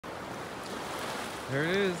There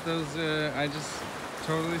it is. Those I just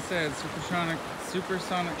totally said supersonic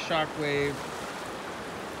shockwave,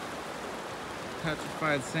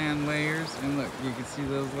 petrified sand layers, and look, you can see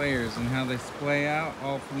those layers and how they splay out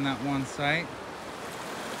all from that one site.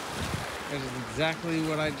 That is exactly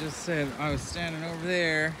what I just said. I was standing over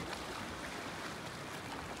there,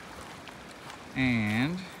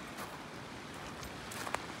 and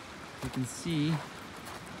you can see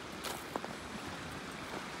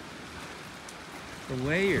the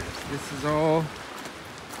layers. This is all,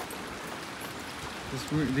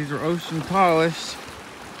 these are ocean polished,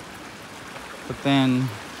 but then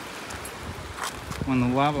when the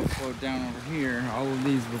lava flowed down over here, all of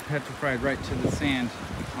these were petrified right to the sand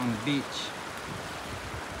on the beach.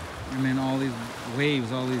 And then all these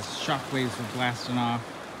waves, all these shock waves were blasting off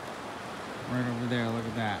right over there. Look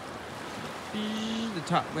at that. The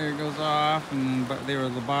top layer goes off, and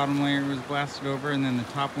then the bottom layer was blasted over, and then the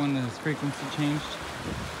top one, the frequency changed.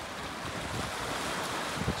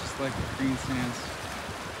 Just like the green sands.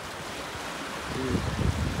 Dude.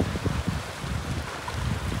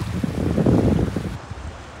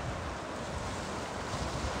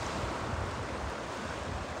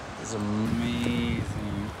 It's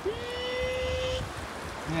amazing.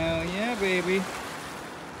 Hell yeah, baby.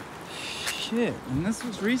 Shit, and this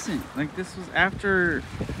was recent. Like, this was after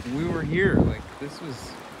we were here. Like, this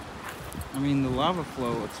was, I mean, the lava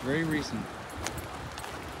flow, it's very recent.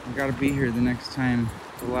 We gotta be here the next time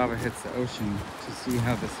the lava hits the ocean to see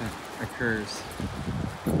how this occurs.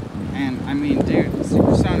 And I mean, dude,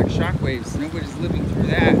 supersonic shockwaves, nobody's living through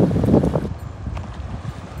that.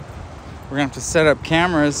 We're gonna have to set up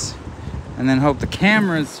cameras and then hope the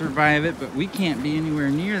cameras survive it, but we can't be anywhere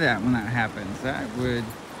near that when that happens. That would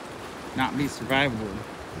not be survivable,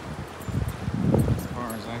 as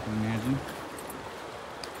far as I can imagine.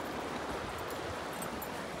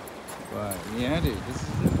 But yeah, dude, this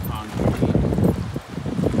isn't concrete.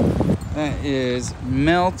 That is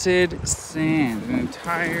melted sand, an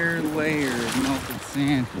entire layer of melted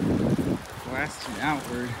sand blasted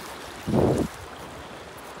outward.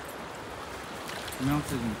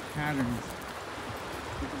 Melted in patterns.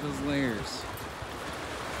 Look at those layers.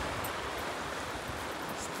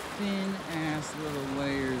 Thin ass little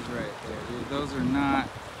layers right there, dude. Those are not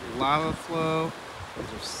lava flow,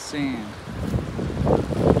 those are sand.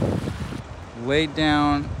 Laid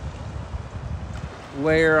down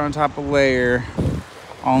layer on top of layer,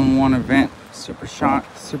 all in one event.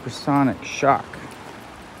 Supersonic shock.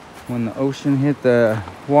 When the ocean hit the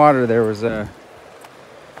water, there was a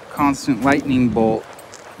constant lightning bolt.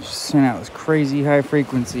 Just sent out this crazy high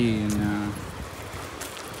frequency, and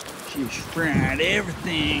she fried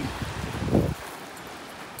everything.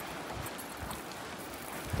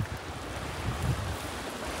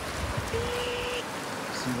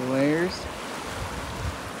 See the layers?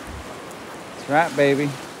 That's right, baby.